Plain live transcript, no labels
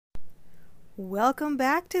Welcome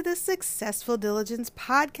back to the Successful Diligence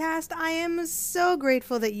podcast. I am so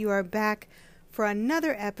grateful that you are back for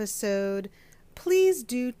another episode. Please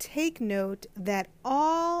do take note that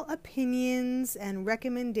all opinions and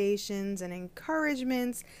recommendations and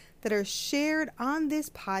encouragements that are shared on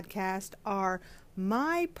this podcast are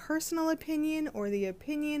my personal opinion or the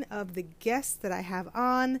opinion of the guests that I have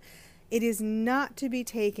on. It is not to be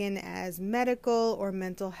taken as medical or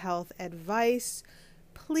mental health advice.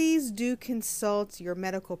 Please do consult your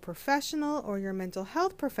medical professional or your mental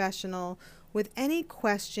health professional with any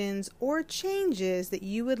questions or changes that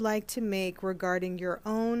you would like to make regarding your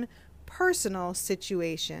own personal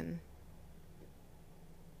situation.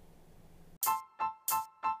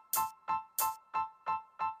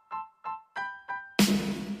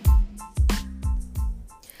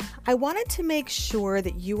 I wanted to make sure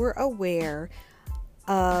that you were aware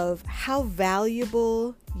of how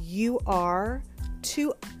valuable you are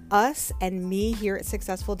to us and me here at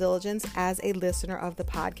Successful Diligence as a listener of the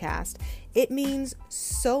podcast. It means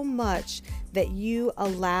so much that you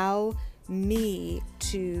allow me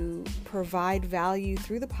to provide value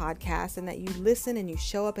through the podcast and that you listen and you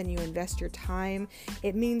show up and you invest your time.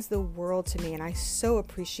 It means the world to me and I so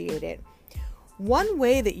appreciate it. One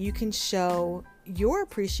way that you can show your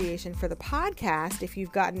appreciation for the podcast, if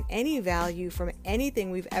you've gotten any value from anything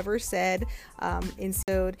we've ever said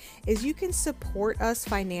is you can support us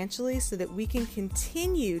financially so that we can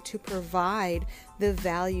continue to provide the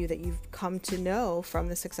value that you've come to know from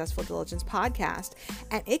the Successful Diligence podcast.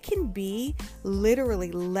 And it can be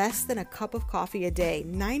literally less than a cup of coffee a day,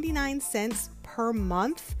 99 cents per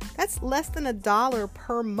month. That's less than $1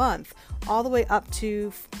 per month, all the way up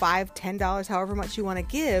to $5, $10, however much you want to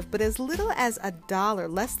give. But as little as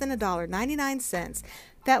 $1, less than $1, 99 cents,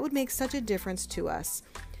 that would make such a difference to us.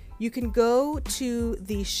 You can go to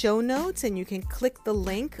the show notes and you can click the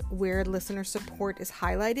link where listener support is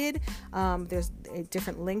highlighted. There's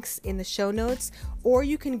different links in the show notes, or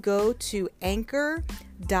you can go to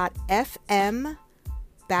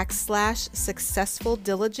anchor.fm/successful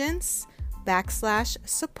diligence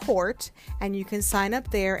 /support, and you can sign up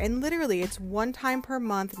there, and literally it's one time per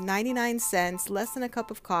month, 99 cents, less than a cup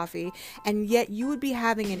of coffee, and yet you would be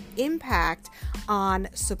having an impact on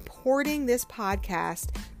supporting this podcast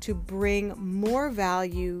to bring more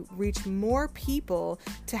value, reach more people,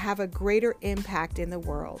 to have a greater impact in the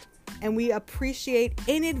world. And we appreciate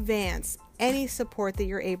in advance any support that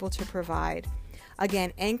you're able to provide.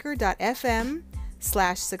 Again,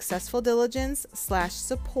 anchor.fm/successful diligence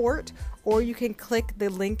 /support, or you can click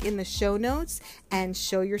the link in the show notes and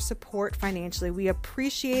show your support financially. We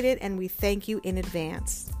appreciate it and we thank you in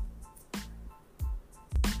advance.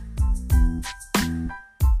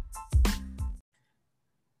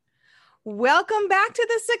 Welcome back to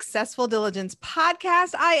the Successful Diligence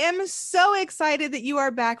podcast. I am so excited that you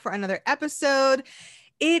are back for another episode.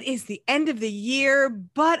 It is the end of the year,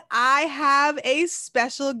 but I have a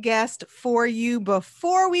special guest for you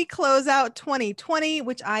before we close out 2020,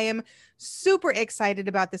 which I am super excited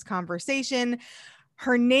about this conversation.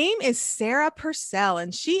 Her name is Sarah Purcell,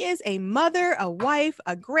 and she is a mother, a wife,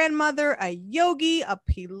 a grandmother, a yogi, a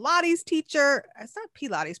Pilates teacher. It's not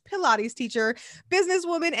Pilates teacher,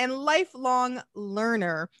 businesswoman, and lifelong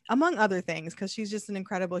learner, among other things, because she's just an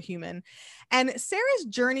incredible human. And Sarah's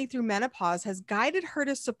journey through menopause has guided her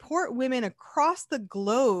to support women across the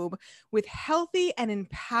globe with healthy and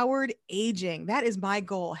empowered aging. That is my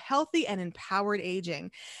goal, healthy and empowered aging.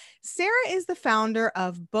 Sarah is the founder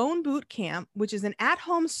of Bone Boot Camp, which is an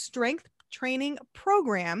at-home strength training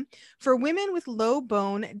program for women with low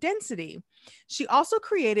bone density. She also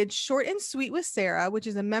created Short and Sweet with Sarah, which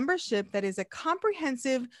is a membership that is a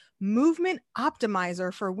comprehensive movement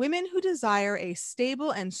optimizer for women who desire a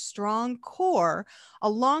stable and strong core,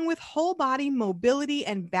 along with whole body mobility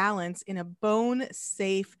and balance in a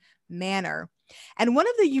bone-safe manner. And one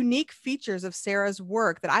of the unique features of Sarah's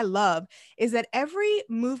work that I love is that every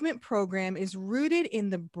movement program is rooted in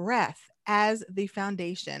the breath as the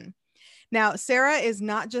foundation. Now, Sarah is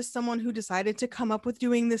not just someone who decided to come up with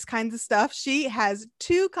doing this kinds of stuff. She has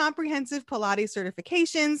 2 comprehensive Pilates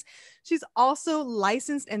certifications. She's also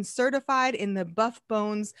licensed and certified in the Buff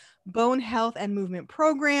Bones Bone Health and Movement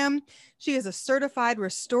Program. She is a certified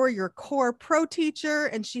Restore Your Core Pro teacher,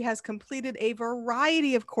 and she has completed a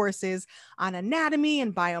variety of courses on anatomy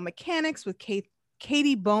and biomechanics with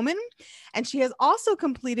Katie Bowman, and she has also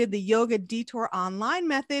completed the Yoga Detour online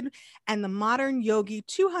method and the Modern Yogi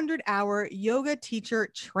 200-hour yoga teacher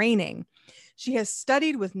training. She has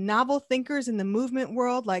studied with novel thinkers in the movement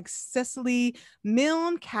world like Cecily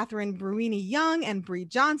Milne, Catherine Bruini Young, and Bree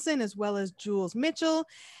Johnson, as well as Jules Mitchell.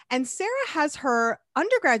 And Sarah has her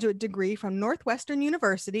undergraduate degree from Northwestern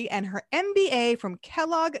University and her MBA from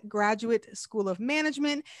Kellogg Graduate School of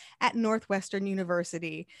Management at Northwestern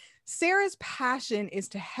University. Sarah's passion is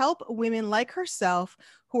to help women like herself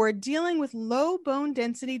who are dealing with low bone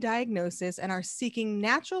density diagnosis and are seeking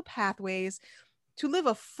natural pathways to live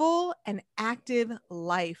a full and active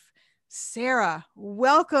life. Sarah,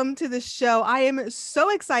 welcome to the show. I am so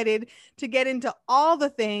excited to get into all the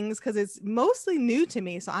things because it's mostly new to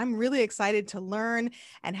me. So I'm really excited to learn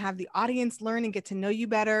and have the audience learn and get to know you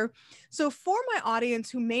better. So for my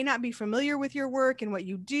audience who may not be familiar with your work and what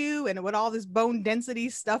you do and what all this bone density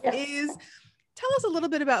stuff is, tell us a little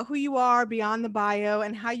bit about who you are beyond the bio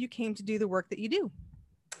and how you came to do the work that you do.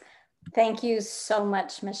 Thank you so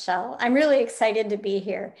much, Michelle. I'm really excited to be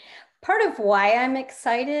here. Part of why I'm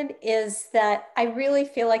excited is that I really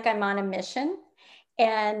feel like I'm on a mission,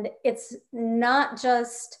 and it's not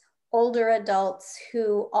just older adults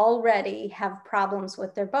who already have problems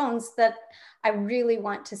with their bones that I really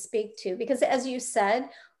want to speak to, because as you said,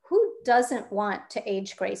 who doesn't want to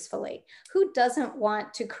age gracefully? Who doesn't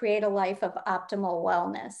want to create a life of optimal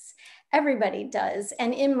wellness? Everybody does.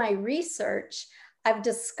 And in my research, I've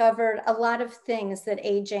discovered a lot of things that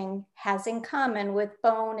aging has in common with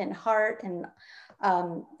bone and heart and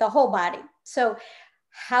the whole body. So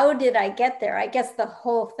how did I get there? I guess the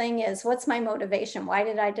whole thing is, what's my motivation? Why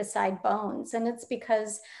did I decide bones? And it's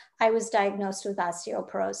because I was diagnosed with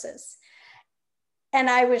osteoporosis. And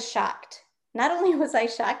I was shocked. Not only was I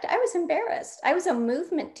shocked, I was embarrassed. I was a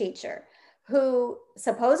movement teacher who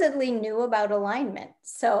supposedly knew about alignment.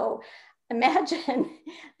 So imagine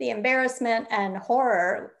the embarrassment and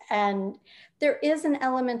horror. And there is an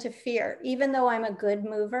element of fear. Even though I'm a good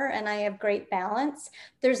mover and I have great balance,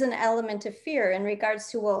 there's an element of fear in regards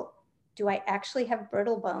to, well, do I actually have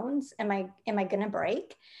brittle bones? Am I going to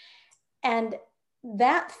break? And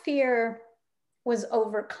that fear was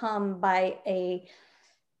overcome by a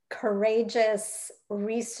courageous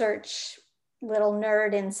research little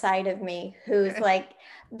nerd inside of me who's like,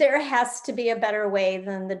 there has to be a better way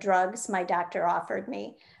than the drugs my doctor offered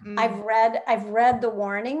me. I've read the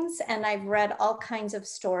warnings, and I've read all kinds of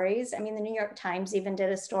stories. I mean, the New York Times even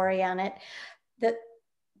did a story on it, that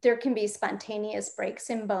there can be spontaneous breaks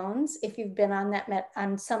in bones if you've been on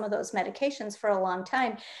on some of those medications for a long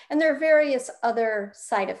time. And there are various other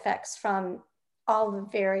side effects from all the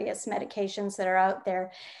various medications that are out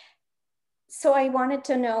there. So I wanted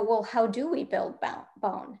to know, well, how do we build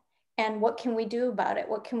bone? And what can we do about it?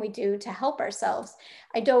 What can we do to help ourselves?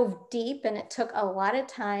 I dove deep, and it took a lot of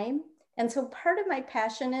time. And so part of my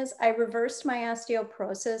passion is I reversed my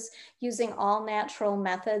osteoporosis using all natural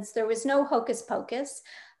methods. There was no hocus pocus.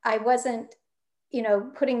 I wasn't,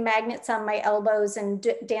 putting magnets on my elbows and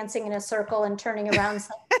dancing in a circle and turning around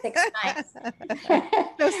 6 times.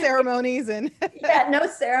 No ceremonies yeah, no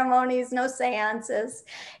ceremonies, no seances.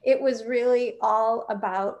 It was really all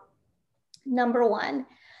about, number one,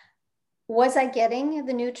 was I getting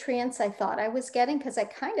the nutrients I thought I was getting? Because I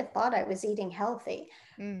kind of thought I was eating healthy.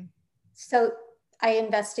 So I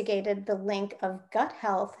investigated the link of gut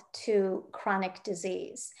health to chronic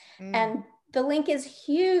disease. And the link is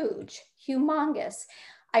huge, humongous.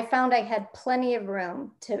 I found I had plenty of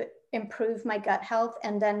room to improve my gut health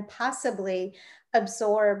and then possibly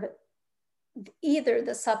absorb either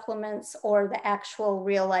the supplements or the actual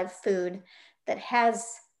real life food that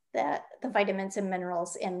has the vitamins and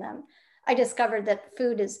minerals in them. I discovered that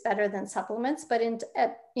food is better than supplements, but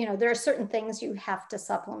there are certain things you have to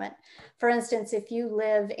supplement. For instance, if you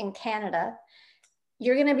live in Canada,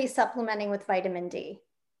 you're going to be supplementing with vitamin D.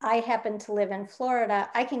 I happen to live in Florida.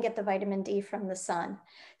 I can get the vitamin D from the sun.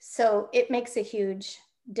 So it makes a huge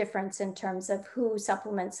difference in terms of who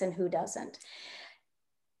supplements and who doesn't.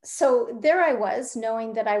 So there I was,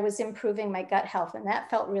 knowing that I was improving my gut health, and that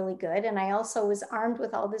felt really good. And I also was armed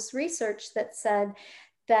with all this research that said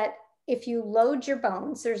that if you load your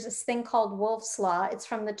bones, there's this thing called Wolff's Law. It's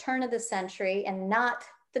from the turn of the century, and not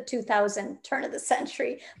the 2000 turn of the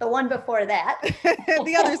century, the one before that.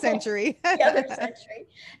 The other century. The other century,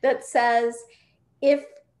 that says if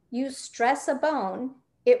you stress a bone,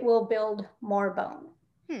 it will build more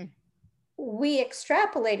bone. We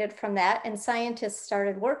extrapolated from that, and scientists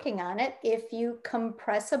started working on it. If you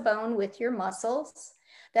compress a bone with your muscles,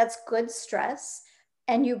 that's good stress,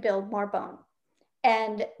 and you build more bone.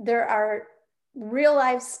 And there are real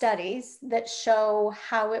life studies that show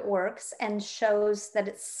how it works and shows that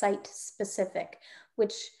it's site specific,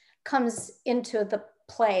 which comes into the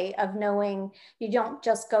play of knowing you don't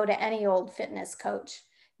just go to any old fitness coach.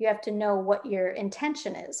 You have to know what your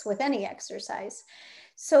intention is with any exercise.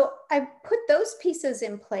 So I put those pieces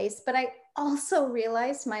in place, but I also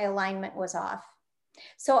realized my alignment was off.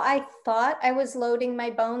 So I thought I was loading my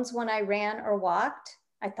bones when I ran or walked.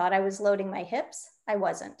 I thought I was loading my hips. I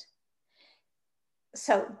wasn't.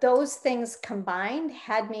 So those things combined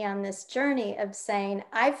had me on this journey of saying,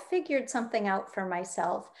 I've figured something out for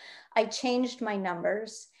myself. I changed my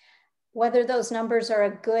numbers. Whether those numbers are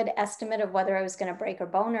a good estimate of whether I was going to break a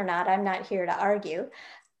bone or not, I'm not here to argue.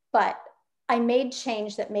 But I made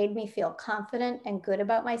change that made me feel confident and good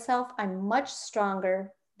about myself. I'm much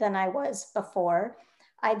stronger than I was before.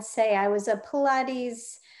 I'd say I was a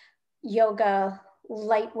Pilates, yoga,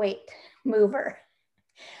 lightweight mover.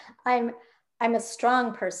 I'm a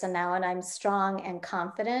strong person now, and I'm strong and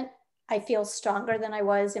confident. I feel stronger than I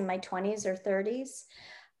was in my 20s or 30s.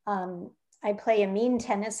 I play a mean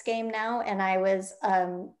tennis game now, and I was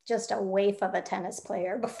just a waif of a tennis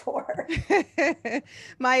player before.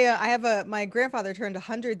 My grandfather turned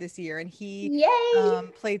 100 this year, and he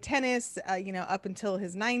Yay! played tennis, up until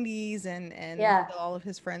his 90s, and Yeah, until all of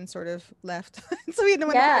his friends sort of left, so he had no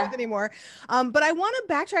one to play with yeah, anymore. But I want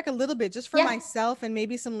to backtrack a little bit just for yeah, myself and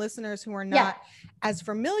maybe some listeners who are yeah, not as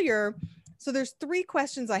familiar. So there's three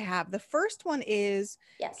questions I have. The first one is,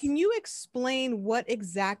 yes. can you explain what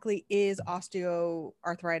exactly is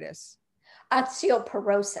osteoarthritis? I mean,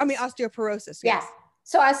 Osteoporosis. osteoporosis, Yeah. yes.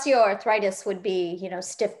 So osteoarthritis would be,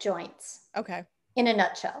 stiff joints Okay. in a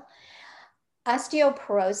nutshell.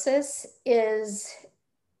 Osteoporosis is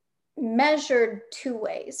measured two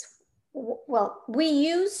ways. Well, we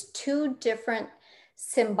use two different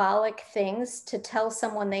symbolic things to tell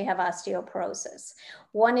someone they have osteoporosis.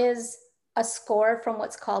 One is a score from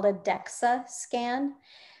what's called a DEXA scan.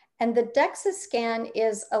 And the DEXA scan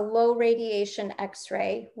is a low radiation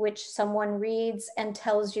X-ray, which someone reads and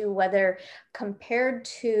tells you whether, compared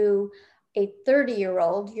to a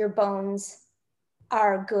 30-year-old, your bones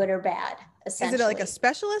are good or bad, Is it like a essentially.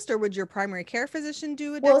 specialist, or would your primary care physician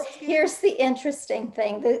do a Well, DEXA scan? here's the interesting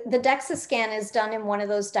thing. The DEXA scan is done in one of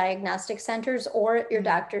those diagnostic centers or at your Mm.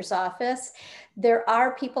 doctor's office. There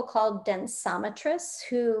are people called densometrists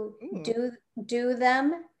who Ooh. do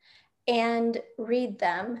them and read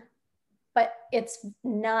them, but it's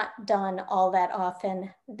not done all that often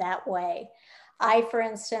that way. I, for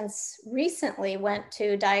instance, recently went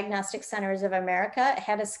to Diagnostic Centers of America,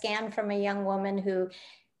 had a scan from a young woman who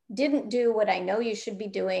didn't do what I know you should be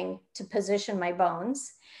doing to position my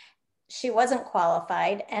bones. She wasn't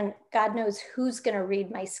qualified, and God knows who's going to read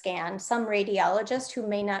my scan, some radiologist who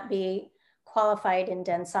may not be qualified in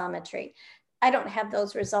densometry. I don't have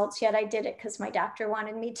those results yet. I did it because my doctor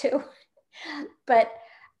wanted me to. But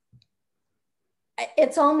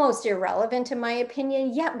it's almost irrelevant in my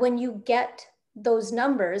opinion. Yet when you get those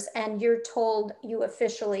numbers and you're told you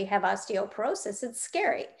officially have osteoporosis, it's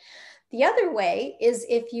scary. The other way is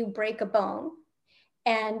if you break a bone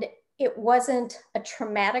and it wasn't a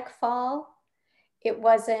traumatic fall, it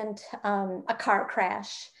wasn't a car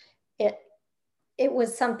crash. It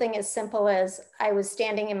was something as simple as I was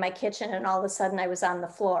standing in my kitchen and all of a sudden I was on the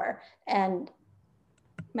floor and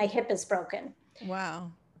my hip is broken.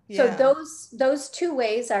 Wow. So Yeah. those two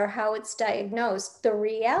ways are how it's diagnosed. The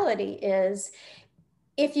reality is,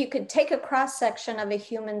 if you could take a cross section of a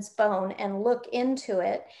human's bone and look into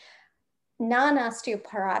it,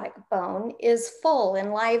 non-osteoporotic bone is full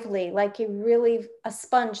and lively, like a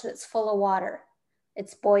sponge that's full of water.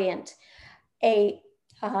 It's buoyant. A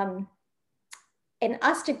an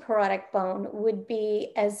osteoporotic bone would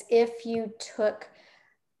be as if you took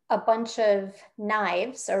a bunch of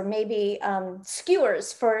knives or maybe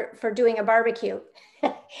skewers for doing a barbecue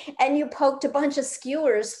and you poked a bunch of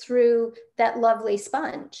skewers through that lovely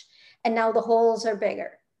sponge, and now the holes are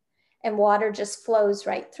bigger and water just flows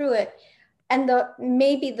right through it, and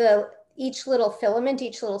maybe each little filament,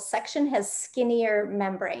 each little section has skinnier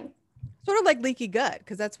membrane. Sort of like leaky gut,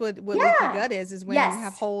 because that's what leaky Yeah. gut is when you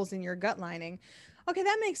have Yes. holes in your gut lining. Okay,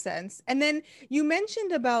 that makes sense. And then you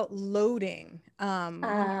mentioned about loading, when you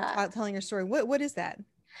were uh, telling your story. What is that?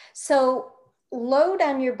 So load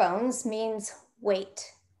on your bones means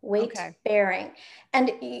weight Okay. bearing.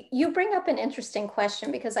 And you bring up an interesting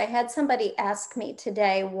question, because I had somebody ask me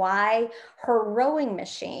today why her rowing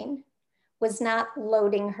machine was not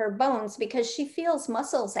loading her bones, because she feels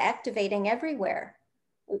muscles activating everywhere.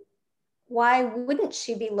 Why wouldn't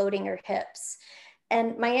she be loading her hips?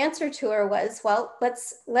 And my answer to her was, well,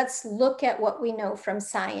 let's look at what we know from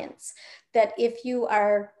science, that if you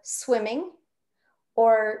are swimming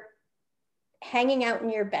or hanging out in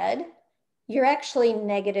your bed, you're actually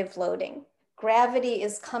negative loading. Gravity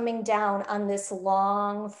is coming down on this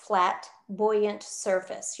long, flat, buoyant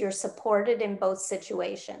surface. You're supported in both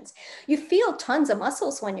situations. You feel tons of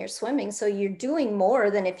muscles when you're swimming, so you're doing more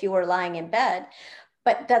than if you were lying in bed,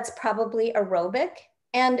 but that's probably aerobic.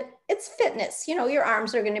 And it's fitness, you know, your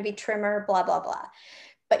arms are going to be trimmer, blah, blah, blah,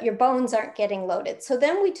 but your bones aren't getting loaded. So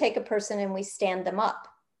then we take a person and we stand them up.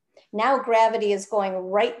 Now gravity is going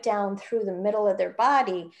right down through the middle of their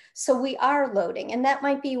body. So we are loading, and that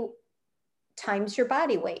might be times your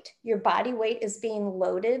body weight. Your body weight is being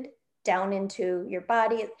loaded down into your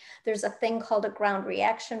body. There's a thing called a ground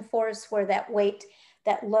reaction force where that weight,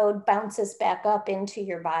 that load bounces back up into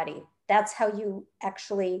your body. That's how you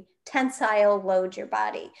actually tensile load your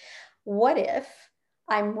body. What if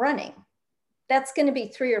I'm running? That's going to be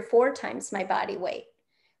 3 or 4 times my body weight.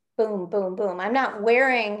 Boom, boom, boom. I'm not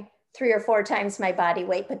wearing 3 or 4 times my body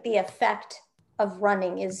weight, but the effect of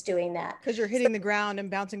running is doing that. Because you're hitting the ground and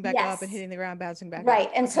bouncing back up and hitting the ground, bouncing back up. Right.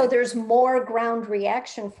 And so there's more ground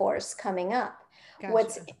reaction force coming up. Gotcha.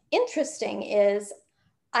 What's interesting is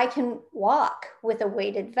I can walk with a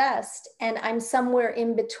weighted vest, and I'm somewhere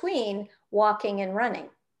in between walking and running.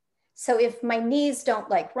 So if my knees don't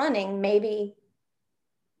like running, maybe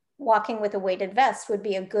walking with a weighted vest would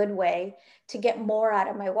be a good way to get more out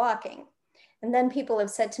of my walking. And then people have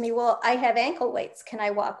said to me, well, I have ankle weights. Can I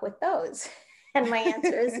walk with those? And my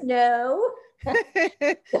answer is no.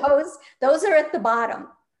 Those are at the bottom.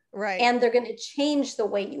 Right. And they're going to change the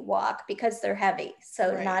way you walk because they're heavy.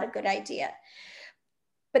 So right. Not a good idea.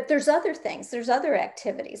 But there's other things. There's other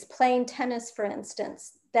activities. Playing tennis, for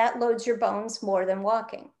instance, that loads your bones more than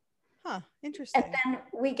walking. Huh, interesting. And then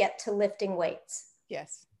we get to lifting weights.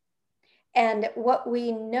 Yes. And what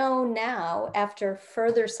we know now after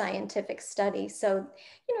further scientific study, so,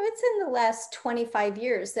 you know, it's in the last 25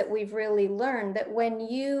 years that we've really learned that when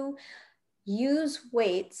you use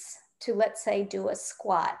weights to, let's say, do a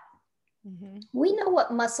squat, we know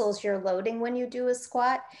what muscles you're loading when you do a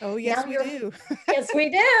squat. Oh, yes, we do. Yes, we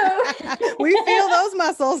do. We feel those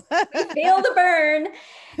muscles. We feel the burn.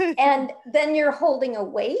 And then you're holding a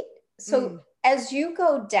weight. So as you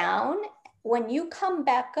go down, when you come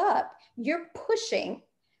back up, you're pushing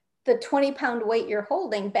the 20-pound weight you're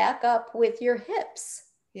holding back up with your hips,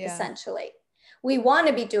 essentially. We want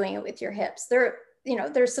to be doing it with your hips.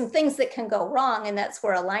 There's some things that can go wrong, and that's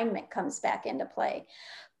where alignment comes back into play.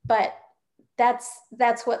 But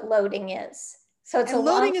that's what loading is. So it's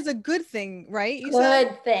loading is a good thing, right?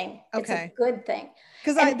 Good thing. Okay. It's a good thing.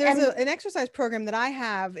 Because there's an exercise program that I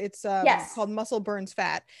have. It's called Muscle Burns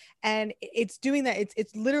Fat, and it's doing that.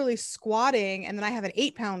 It's literally squatting, and then I have an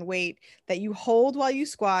 8-pound weight that you hold while you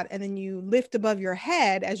squat, and then you lift above your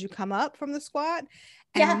head as you come up from the squat.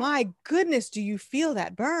 And my goodness, do you feel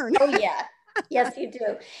that burn? Oh yeah, yes you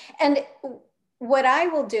do. And what I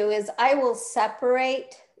will do is I will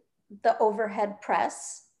separate the overhead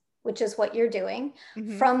press, which is what you're doing,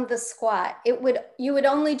 from the squat. You would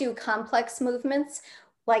only do complex movements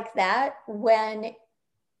like that when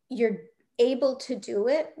you're able to do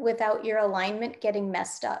it without your alignment getting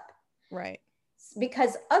messed up. Right.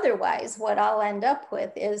 Because otherwise, what I'll end up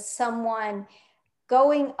with is someone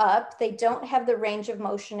going up, they don't have the range of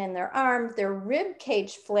motion in their arm, their rib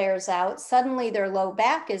cage flares out, suddenly their low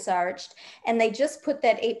back is arched, and they just put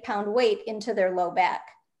that 8-pound weight into their low back,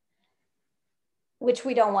 which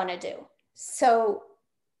we don't want to do. So,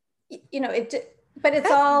 but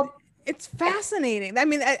it's fascinating. I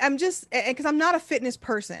mean, I'm just, because I'm not a fitness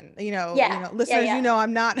person, listeners,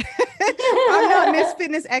 I'm not, I'm not Miss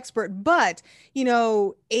Fitness expert, but,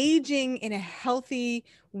 aging in a healthy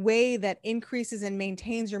way that increases and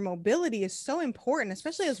maintains your mobility is so important,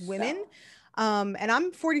 especially as women. And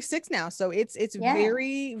I'm 46 now, so it's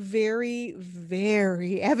very, very,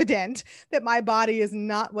 very evident that my body is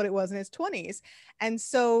not what it was in its 20s. And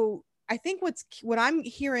so I think what I'm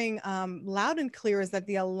hearing loud and clear is that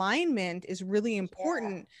the alignment is really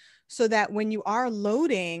important, so that when you are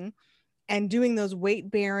loading and doing those weight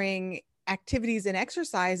bearing activities and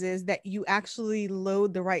exercises, that you actually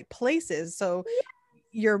load the right places. So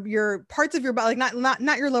your parts of your body, like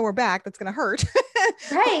not your lower back, that's going to hurt,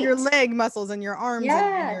 right? Your leg muscles and your arms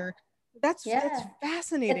and your, that's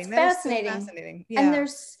fascinating. That is so fascinating. Yeah. And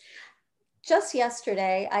there's, just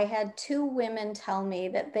yesterday, I had 2 women tell me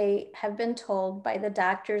that they have been told by the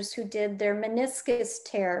doctors who did their meniscus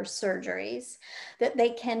tear surgeries that they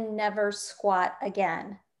can never squat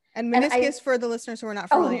again. And meniscus, for the listeners who are not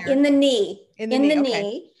familiar. In the knee. In the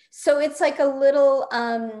knee. So it's like a little,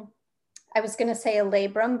 I was going to say a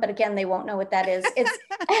labrum, but again, they won't know what that is. It's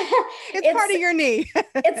It's part of your knee.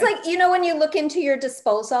 it's like, you know, when you look into your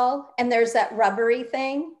disposal and there's that rubbery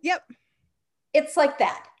thing. Yep. It's like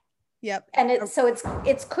that. Yep. And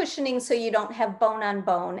it's cushioning so you don't have bone on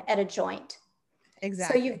bone at a joint.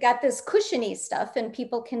 Exactly. So you've got this cushiony stuff and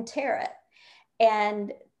people can tear it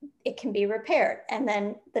and it can be repaired. And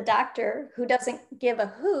then the doctor, who doesn't give a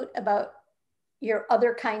hoot about your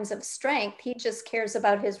other kinds of strength, he just cares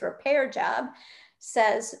about his repair job,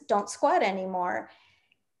 says, don't squat anymore.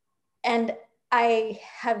 And I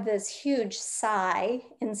have this huge sigh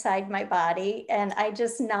inside my body. And I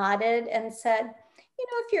just nodded and said, you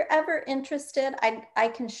know, if you're ever interested, I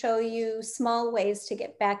can show you small ways to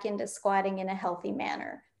get back into squatting in a healthy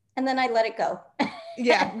manner. And then I let it go.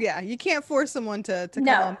 Yeah. You can't force someone to come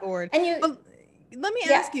No. on board. And you, But let me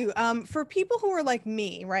ask you, for people who are like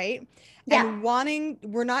me, right? And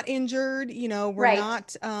we're not injured, you know, we're right,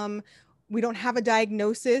 not, we don't have a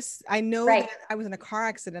diagnosis. I know right. that I was in a car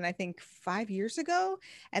accident, I think 5 years ago,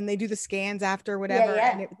 and they do the scans after whatever.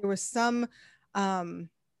 Yeah. And there was some,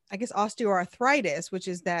 I guess osteoarthritis, which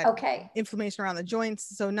is that Okay. inflammation around the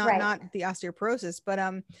joints. So not Right. not the osteoporosis, but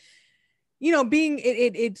you know, being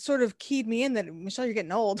it sort of keyed me in that, Michelle, you're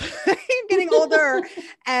getting old. You're getting older,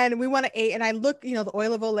 and we want to age. And I look, you know, the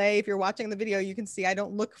oil of Olay. If you're watching the video, you can see I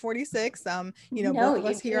don't look 46. You know, No, both of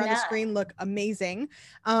us you here do on the not. screen look amazing.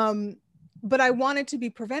 But I want it to be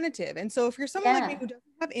preventative. And so if you're someone like me who doesn't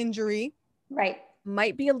have injury, right,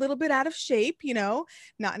 might be a little bit out of shape, you know,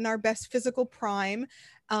 not in our best physical prime,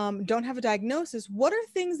 don't have a diagnosis, what are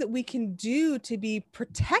things that we can do to be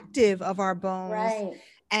protective of our bones right,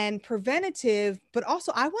 and preventative, but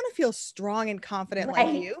also I want to feel strong and confident like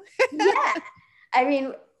right. you. Yeah. I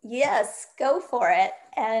mean, yes, go for it.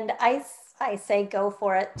 And I say go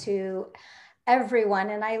for it to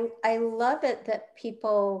everyone. And I love it that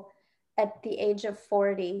people at the age of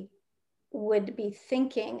 40 would be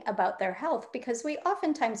thinking about their health, because we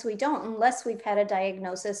don't, unless we've had a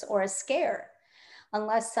diagnosis or a scare,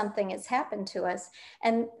 unless something has happened to us.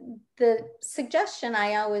 And the suggestion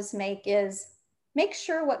I always make is make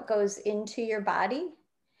sure what goes into your body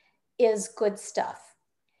is good stuff.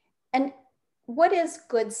 And what is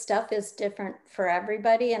good stuff is different for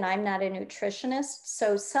everybody. And I'm not a nutritionist.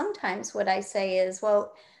 So sometimes what I say is,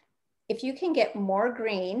 well, if you can get more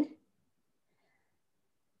green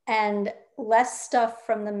and less stuff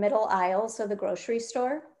from the middle aisles of the grocery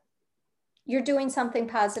store, you're doing something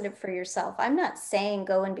positive for yourself. I'm not saying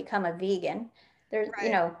go and become a vegan. There's, you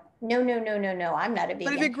Right. know, no, I'm not a But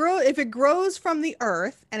vegan. if it grows from the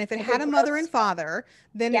earth, and if it If had it a mother and grows, father,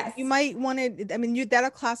 then you yes. might want to, I mean, that'll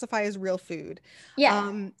classify as real food. Yeah.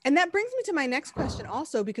 And that brings me to my next question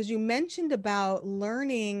also, because you mentioned about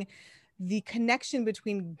learning the connection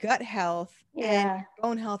between gut health and Yeah.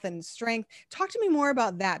 bone health and strength. Talk to me more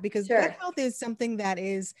about that, because gut Sure. health is something that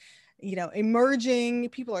is, you know, emerging.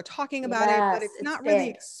 People are talking about it, but Yes, it's it's not really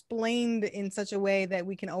big. explained in such a way that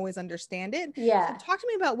we can always understand it. So Yeah. talk to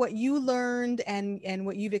me about what you learned and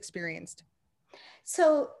what you've experienced.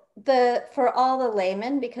 So for all the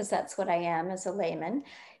laymen, because that's what I am as a layman,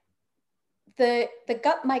 the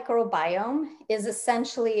gut microbiome is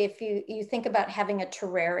essentially, if you think about having a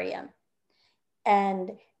terrarium,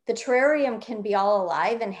 and the terrarium can be all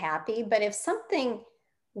alive and happy, but if something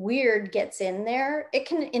weird gets in there, it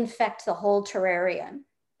can infect the whole terrarium.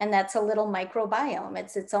 And that's a little microbiome.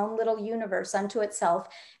 It's its own little universe unto itself,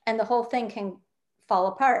 and the whole thing can fall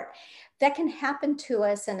apart. That can happen to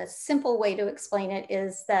us, and a simple way to explain it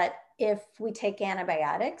is that if we take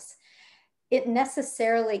antibiotics, it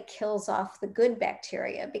necessarily kills off the good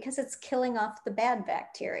bacteria because it's killing off the bad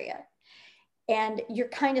bacteria. And you're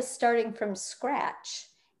kind of starting from scratch.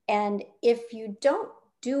 And if you don't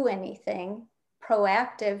do anything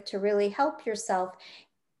proactive to really help yourself,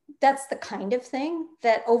 that's the kind of thing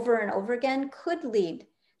that over and over again could lead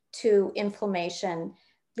to inflammation,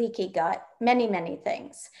 leaky gut, many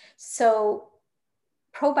things. So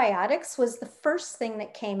probiotics was the first thing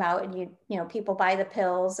that came out, and you know, people buy the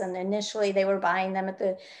pills, and initially they were buying them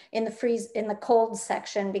in the cold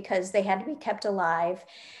section because they had to be kept alive.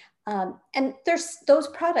 And those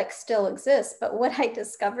products still exist, but what I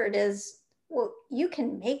discovered is, well, you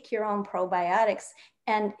can make your own probiotics,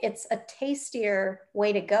 and it's a tastier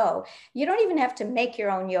way to go. You don't even have to make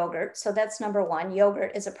your own yogurt. So that's number one.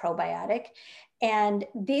 Yogurt is a probiotic. And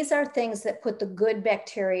these are things that put the good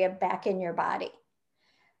bacteria back in your body.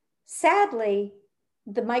 Sadly,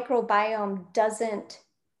 the microbiome doesn't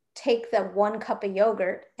take the 1 cup of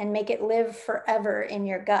yogurt and make it live forever in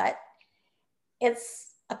your gut. It's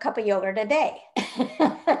a cup of yogurt a day.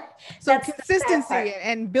 So That's the sad consistency part.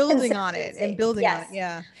 and building on it and Consistency. building on it. Yes.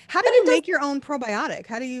 Yeah. How do But you it does. make your own probiotic?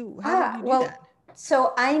 How do you do that? Well,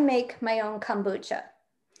 so I make my own kombucha.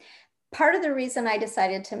 Part of the reason I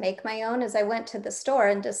decided to make my own is I went to the store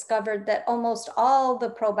and discovered that almost all the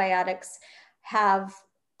probiotics have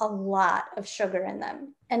a lot of sugar in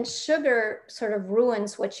them. And sugar sort of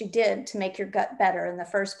ruins what you did to make your gut better in the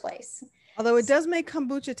first place. Although it does make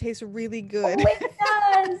kombucha taste really good. Oh, it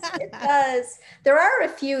does. It does. There are a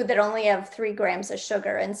few that only have 3 grams of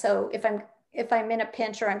sugar. And so if I'm in a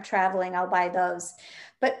pinch or I'm traveling, I'll buy those.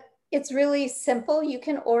 But it's really simple. You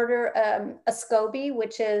can order a SCOBY,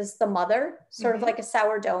 which is the mother, sort of Hmm. like a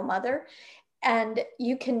sourdough mother, and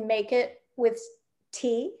you can make it with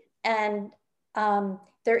tea. And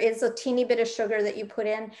there is a teeny bit of sugar that you put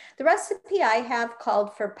in. The recipe I have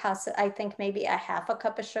called for, I think maybe a half a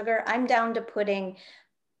cup of sugar. I'm down to putting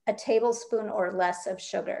a tablespoon or less of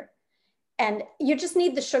sugar. And you just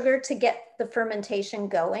need the sugar to get the fermentation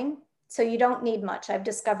going. So you don't need much. I've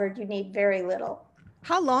discovered you need very little.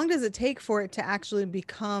 How long does it take for it to actually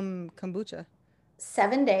become kombucha?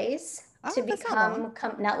 7 days to Oh, that's not long.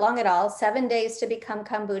 become, not long at all, 7 days to become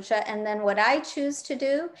kombucha. And then what I choose to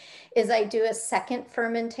do is I do a second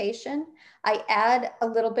fermentation. I add a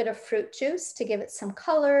little bit of fruit juice to give it some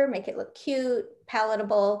color, make it look cute,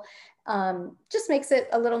 palatable, just makes it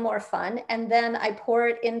a little more fun. And then I pour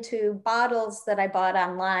it into bottles that I bought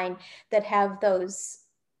online that have those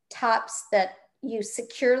tops that you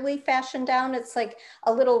securely fashion down. It's like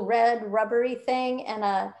a little red rubbery thing and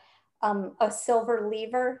a silver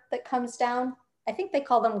lever that comes down. I think they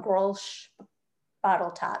call them Grolsch bottle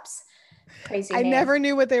tops. Crazy I name. never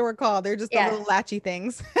knew what they were called. They're just the Yeah, little latchy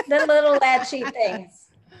things. the little latchy things.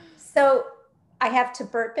 So I have to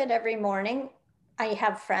burp it every morning. I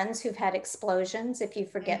have friends who've had explosions if you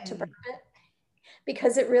forget to burp Mm, it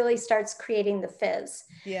because it really starts creating the fizz.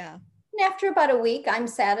 yeah. And after about a week, I'm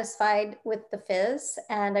satisfied with the fizz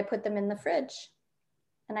and I put them in the fridge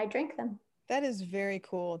and I drink them. That is very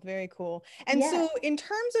cool, very cool. And Yeah, so in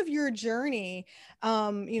terms of your journey,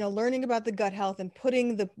 learning about the gut health and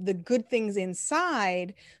putting the good things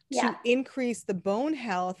inside yeah, to increase the bone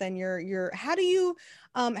health and your how do you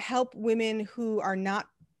help women who are not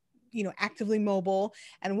actively mobile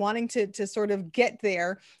and wanting to sort of get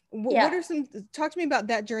there? What yeah, are some talk to me about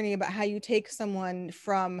that journey about how you take someone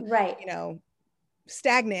from right,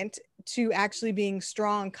 stagnant to actually being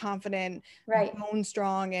strong, confident, right. bone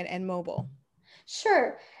strong and mobile.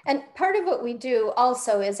 Sure. And part of what we do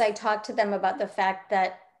also is I talk to them about the fact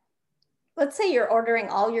that, let's say you're ordering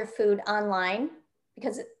all your food online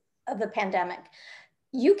because of the pandemic.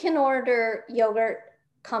 You can order yogurt,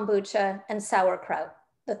 kombucha, and sauerkraut,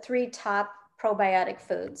 the 3 top probiotic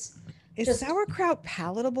foods. Is Just, sauerkraut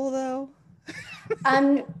palatable though?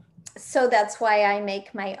 um, so that's why I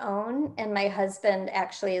make my own. And my husband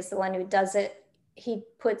actually is the one who does it. He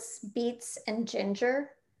puts beets and ginger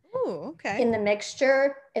Oh, okay. in the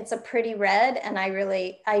mixture. It's a pretty red, and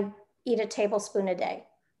I eat a tablespoon a day.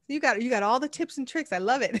 You got all the tips and tricks. I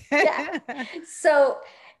love it. Yeah. So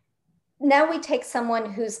now we take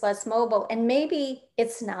someone who's less mobile, and maybe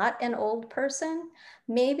it's not an old person.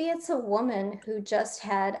 Maybe it's a woman who just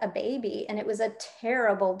had a baby and it was a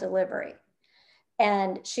terrible delivery.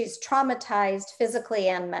 And she's traumatized physically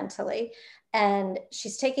and mentally. And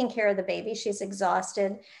she's taking care of the baby. She's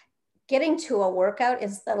exhausted. Getting to a workout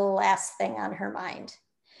is the last thing on her mind.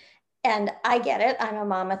 And I get it. I'm a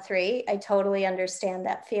mom of 3. I totally understand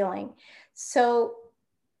that feeling. So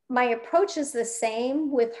my approach is the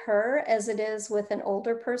same with her as it is with an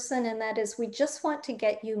older person. And that is, we just want to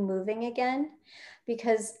get you moving again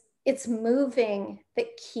because it's moving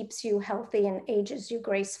that keeps you healthy and ages you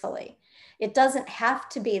gracefully. It doesn't have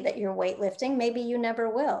to be that you're weightlifting. Maybe you never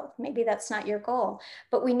will. Maybe that's not your goal,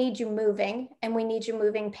 but we need you moving, and we need you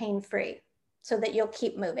moving pain-free so that you'll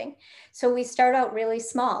keep moving. So we start out really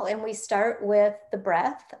small, and we start with the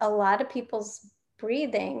breath. A lot of people's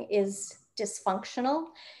breathing is dysfunctional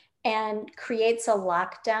and creates a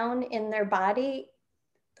lockdown in their body.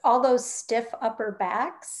 All those stiff upper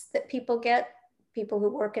backs that people get, people who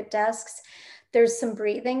work at desks, there's some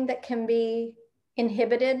breathing that can be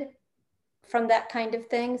inhibited from that kind of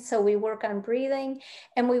thing. So we work on breathing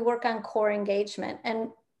and we work on core engagement. And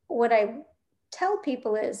what I tell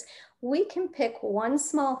people is we can pick one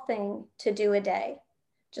small thing to do a day,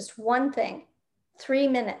 just one thing, 3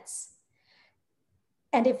 minutes.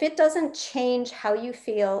 And if it doesn't change how you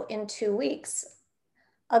feel in 2 weeks,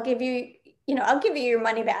 I'll give you, I'll give you your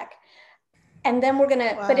money back. And then we're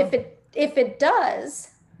gonna, but Wow. if it does,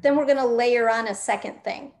 then we're gonna layer on a second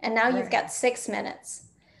thing. And now you've Right. got 6 minutes.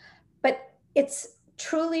 But it's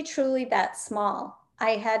truly, truly that small.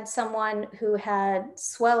 I had someone who had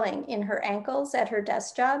swelling in her ankles at her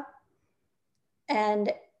desk job,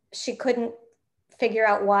 and she couldn't figure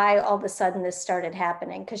out why all of a sudden this started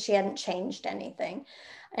happening because she hadn't changed anything.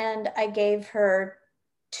 And I gave her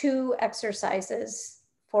 2 exercises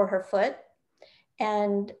for her foot.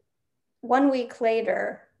 And 1 week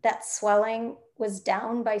later, that swelling was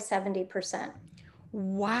down by 70%.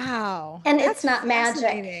 Wow. And That's it's not magic.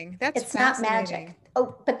 fascinating. That's It's not magic. fascinating.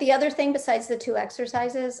 Oh, but the other thing besides the 2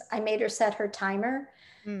 exercises, I made her set her timer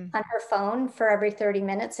Mm. on her phone for every 30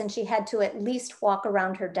 minutes, and she had to at least walk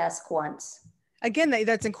around her desk once. Again,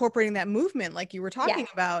 that's incorporating that movement like you were Yeah, talking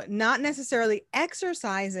about, not necessarily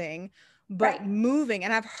exercising, but right. moving.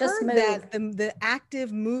 And I've Just heard move. that the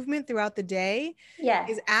active movement throughout the day Yeah.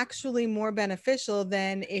 is actually more beneficial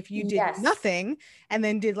than if you did Yes, nothing and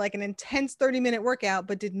then did like an intense 30-minute workout,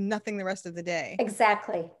 but did nothing the rest of the day.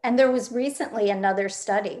 exactly. And there was recently another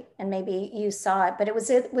study, and maybe you saw it, but it was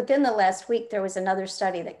within the last week, there was another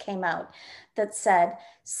study that came out that said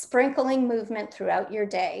sprinkling movement throughout your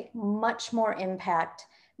day, much more impact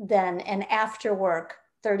than an after work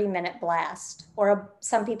 30-minute blast, or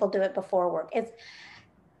some people do it before work.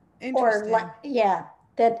 Interesting. Yeah,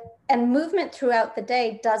 and movement throughout the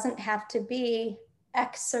day doesn't have to be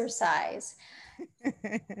exercise.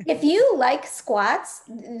 If you like squats,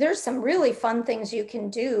 there's some really fun things you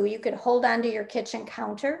can do. You could hold onto your kitchen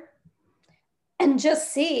counter and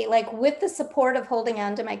just see, like, with the support of holding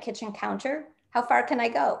onto my kitchen counter, how far can I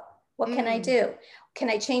go? What can I Mm. do? Can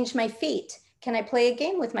I change my feet? Can I play a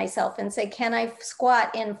game with myself and say, can I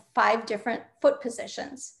squat in 5 different foot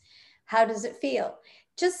positions? How does it feel?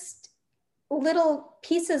 Just little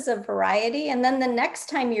pieces of variety. And then the next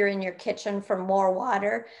time you're in your kitchen for more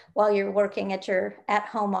water while you're working at your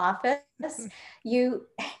at-home office, you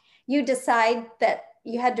you decide that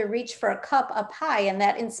you had to reach for a cup up high, and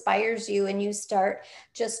that inspires you, and you start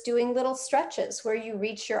just doing little stretches where you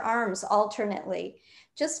reach your arms alternately,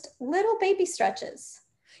 just little baby stretches.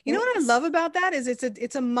 You know what I love about that is it's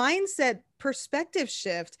a mindset perspective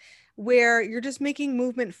shift where you're just making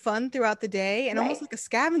movement fun throughout the day and almost Right. like a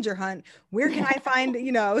scavenger hunt. Where can I find,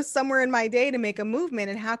 somewhere in my day to make a movement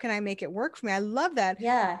and how can I make it work for me? I love that.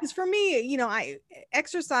 Yeah. Because for me, I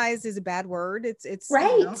exercise is a bad word. It's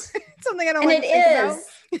Right. it's something I don't And like it to think about. is.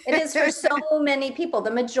 It is for so many people, the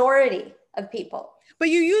majority of people. But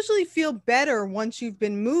you usually feel better once you've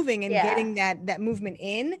been moving and Yeah. getting that movement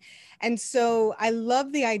in. And so I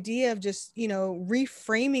love the idea of just,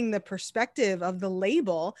 reframing the perspective of the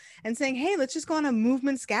label and saying, hey, let's just go on a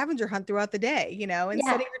movement scavenger hunt throughout the day, and Yeah.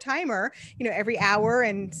 setting your timer, every hour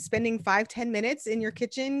and spending 5-10 minutes in your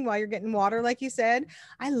kitchen while you're getting water, like you said.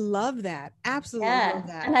 I love that. Absolutely Yeah. love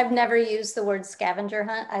that. And I've never used the word scavenger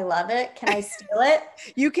hunt. I love it. Can I steal it?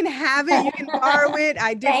 You can have it, you can borrow it.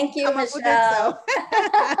 I didn't Thank you, come up with it, so Michelle.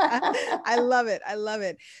 I love it. I love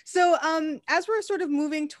it. So, as we're sort of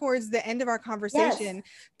moving towards the end of our Yes. conversation,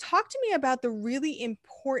 talk to me about the really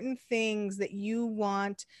important things that you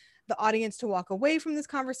want the audience to walk away from this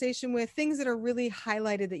conversation with, things that are really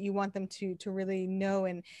highlighted that you want them to really know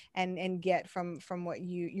and get from what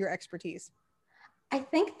your expertise. I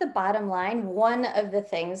think the bottom line, one of the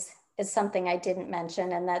things is something I didn't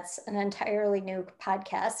mention, and that's an entirely new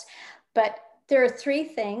podcast. But there are 3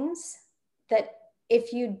 things that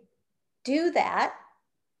if you do that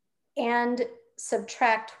and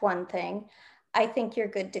subtract one thing, I think you're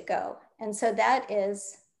good to go. And so that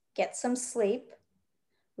is get some sleep,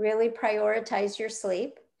 really prioritize your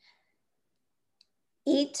sleep,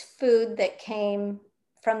 eat food that came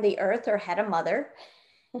from the earth or had a mother,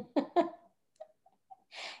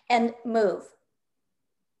 and move.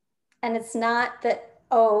 And it's not that,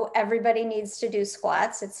 oh, everybody needs to do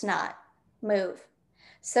squats. It's not. Move.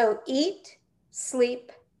 So eat,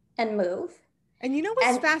 sleep, and move. And you know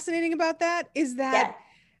what's And fascinating about that is that yeah,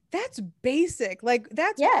 that's basic. Like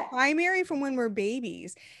that's yeah, primary from when we're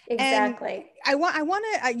babies. And exactly. I want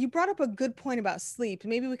to, you brought up a good point about sleep.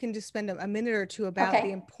 Maybe we can just spend a minute or two about the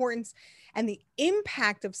Okay. importance and the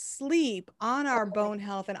impact of sleep on our Okay. bone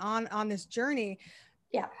health and on this journey.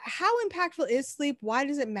 Yeah. How impactful is sleep? Why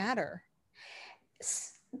does it matter?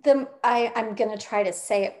 I'm going to try to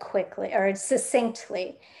say it quickly or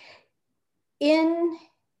succinctly. In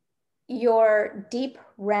your deep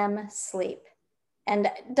REM sleep, and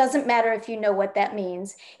it doesn't matter if you know what that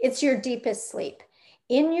means, it's your deepest sleep.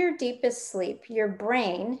 In your deepest sleep, your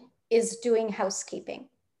brain is doing housekeeping.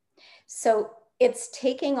 So it's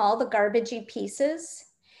taking all the garbagey pieces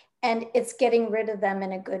and it's getting rid of them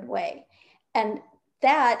in a good way. And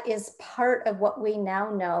that is part of what we now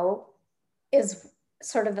know is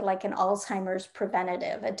sort of like an Alzheimer's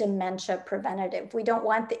preventative, a dementia preventative. We don't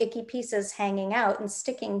want the icky pieces hanging out and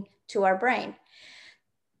sticking to our brain.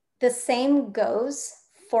 The same goes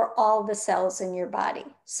for all the cells in your body.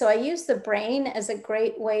 So I use the brain as a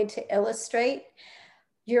great way to illustrate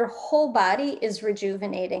your whole body is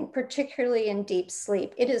rejuvenating, particularly in deep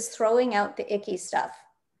sleep. It is throwing out the icky stuff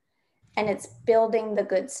and it's building the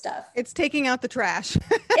good stuff. It's taking out the trash.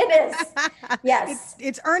 It is. Yes.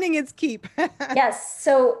 It's earning its keep. Yes.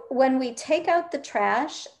 So when we take out the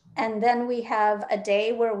trash and then we have a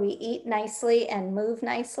day where we eat nicely and move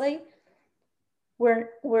nicely,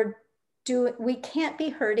 we can't be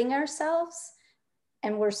hurting ourselves,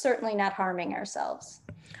 and we're certainly not harming ourselves.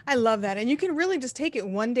 I love that. And you can really just take it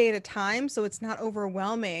one day at a time, so it's not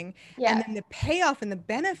overwhelming. Yeah. And then the payoff and the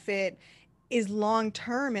benefit is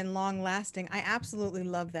long-term and long-lasting. I absolutely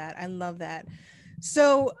love that. I love that.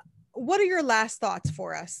 So what are your last thoughts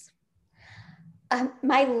for us?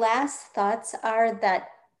 My last thoughts are that,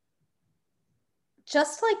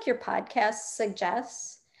 just like your podcast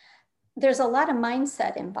suggests, there's a lot of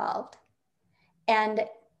mindset involved. And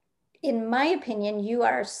in my opinion, you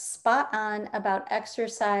are spot on about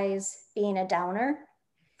exercise being a downer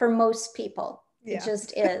for most people. Yeah. It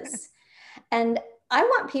just is. And I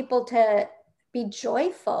want people to be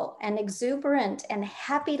joyful and exuberant and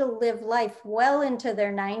happy to live life well into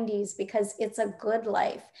their 90s, because it's a good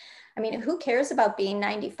life. I mean, who cares about being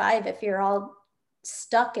 95 if you're all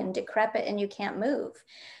stuck and decrepit and you can't move?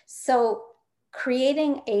 So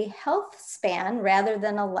creating a health span rather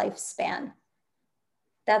than a lifespan.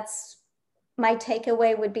 That's my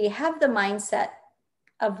takeaway would be, have the mindset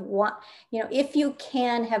of what, if you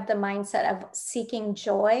can have the mindset of seeking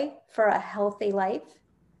joy for a healthy life.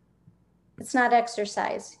 It's not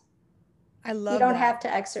exercise. I love You don't have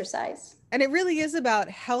to exercise. And it really is about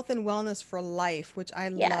health and wellness for life, which I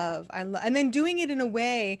love. And then doing it in a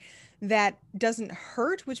way that doesn't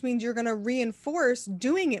hurt, which means you're going to reinforce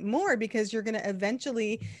doing it more, because you're going to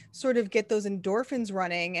eventually sort of get those endorphins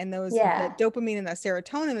running and those the dopamine and that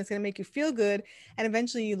serotonin that's going to make you feel good. And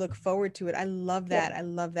eventually you look forward to it. I love that. I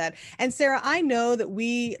love that. And Sarah, I know that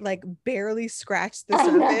we like barely scratched the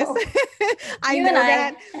surface. I know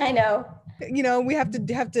that. I know. We have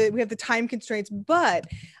the time constraints, but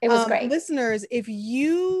it was great. Listeners, if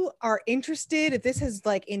you are interested, if this has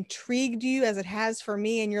like intrigued you as it has for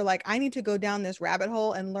me, and you're like, I need to go down this rabbit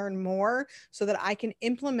hole and learn more so that I can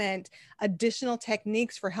implement additional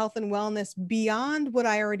techniques for health and wellness beyond what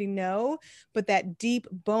I already know, but that deep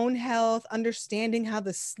bone health, understanding how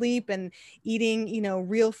the sleep and eating,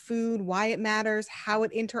 real food, why it matters, how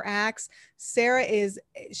it interacts. Sarah is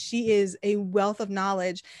a wealth of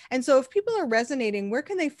knowledge. And so if people are resonating, where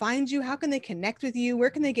can they find you? How can they connect with you? Where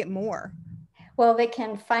can they get more? Well, they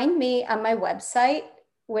can find me on my website,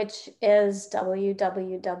 which is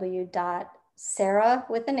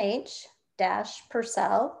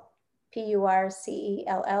www.sarah-Purcell,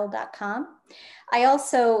 Purcell.com. I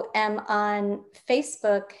also am on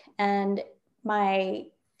Facebook, and my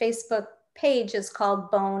Facebook page is called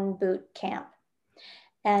Bone Boot Camp.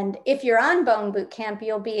 And if you're on Bone Boot Camp,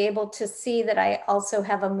 you'll be able to see that I also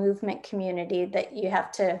have a movement community that you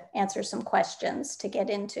have to answer some questions to get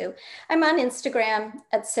into. I'm on Instagram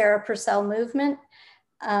at Sarah Purcell Movement.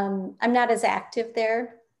 I'm not as active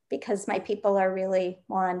there because my people are really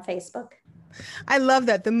more on Facebook. I love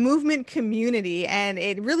that, the movement community, and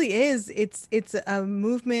it really is. It's a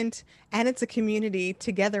movement and it's a community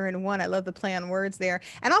together in one. I love the play on words there.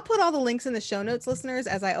 And I'll put all the links in the show notes, listeners,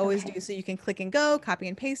 as I always do, so you can click and go, copy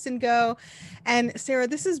and paste and go. And Sarah,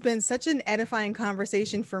 this has been such an edifying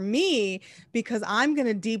conversation for me, because I'm going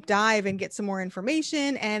to deep dive and get some more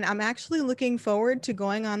information. And I'm actually looking forward to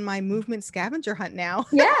going on my movement scavenger hunt now.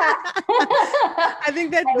 Yeah. I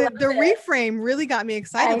think that the reframe really got me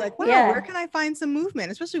excited. Like, wow, where can I find some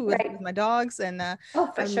movement, especially with my dogs? And I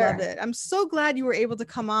love it. I'm so glad you were able to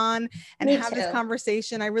come on and have this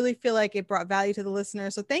conversation. I really feel like it brought value to the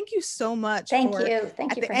listeners. So thank you so much. Thank you.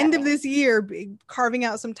 At the end of this year, carving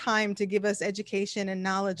out some time to give us education and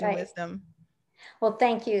knowledge and wisdom. Well,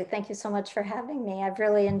 thank you. Thank you so much for having me. I've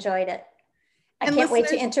really enjoyed it. I can't wait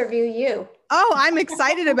to interview you. Oh, I'm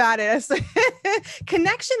excited about it.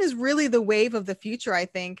 Connection is really the wave of the future, I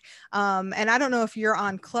think. And I don't know if you're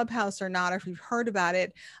on Clubhouse or not, or if you've heard about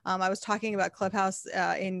it. I was talking about Clubhouse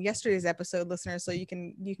in yesterday's episode, listeners, so you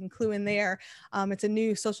can clue in there. It's a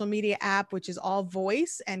new social media app, which is all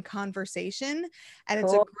voice and conversation. And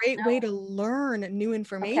it's a great way to learn new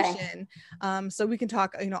information. So we can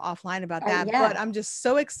talk, offline about that. But I'm just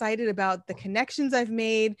so excited about the connections I've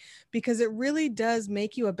made, because it really does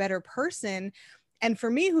make you a better person. And for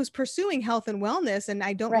me, who's pursuing health and wellness, and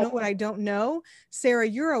I don't know what I don't know, Sarah,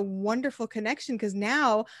 you're a wonderful connection, because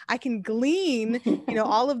now I can glean,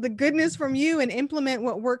 all of the goodness from you and implement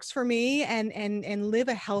what works for me, and live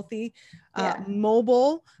a healthy,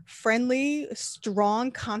 mobile, friendly,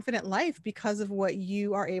 strong, confident life because of what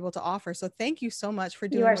you are able to offer. So thank you so much for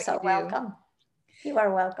doing what you do. Welcome. You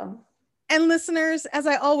are welcome. And listeners, as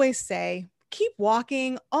I always say, keep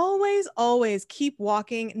walking, always, always keep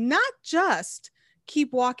walking, not just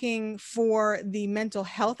keep walking for the mental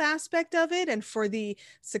health aspect of it and for the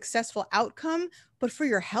successful outcome, but for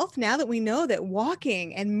your health. Now that we know that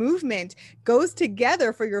walking and movement goes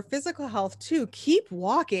together for your physical health too, keep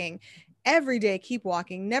walking. Every day, keep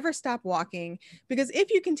walking, never stop walking, because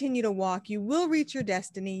if you continue to walk, you will reach your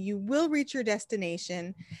destiny, you will reach your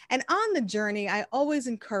destination. And on the journey, I always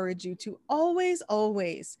encourage you to always,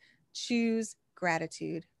 always choose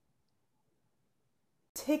gratitude.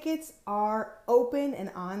 Tickets are open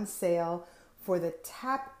and on sale for the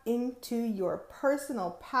Tap Into Your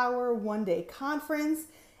Personal Power one-day conference.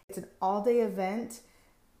 It's an all-day event.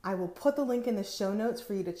 I will put the link in the show notes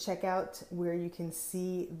for you to check out, where you can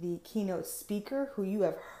see the keynote speaker who you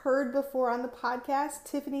have heard before on the podcast,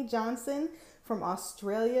 Tiffany Johnson from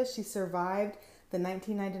Australia. She survived the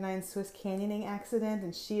 1999 Swiss canyoning accident,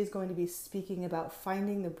 and she is going to be speaking about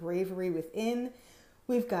finding the bravery within.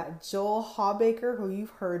 We've got Joel Hawbaker, who you've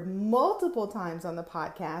heard multiple times on the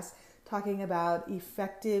podcast, talking about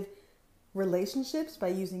effective relationships by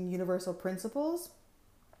using universal principles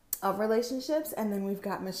of relationships. And then we've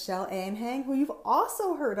got Michelle Anhang, who you've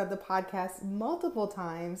also heard on the podcast multiple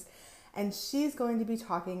times, and she's going to be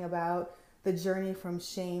talking about the journey from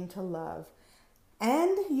shame to love.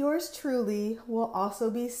 And yours truly will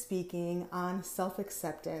also be speaking on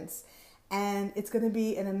self-acceptance. And it's going to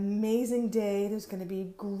be an amazing day. There's going to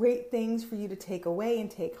be great things for you to take away and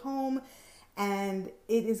take home. And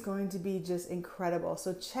it is going to be just incredible.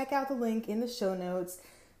 So check out the link in the show notes.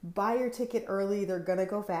 Buy your ticket early. They're going to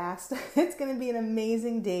go fast. It's going to be an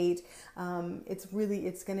amazing date. It's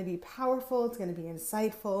going to be powerful. It's going to be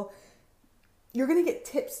insightful. You're going to get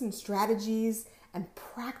tips and strategies and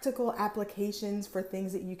practical applications for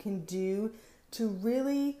things that you can do to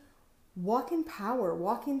really walk in power,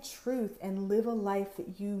 walk in truth, and live a life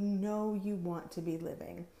that you know you want to be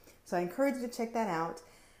living. So I encourage you to check that out.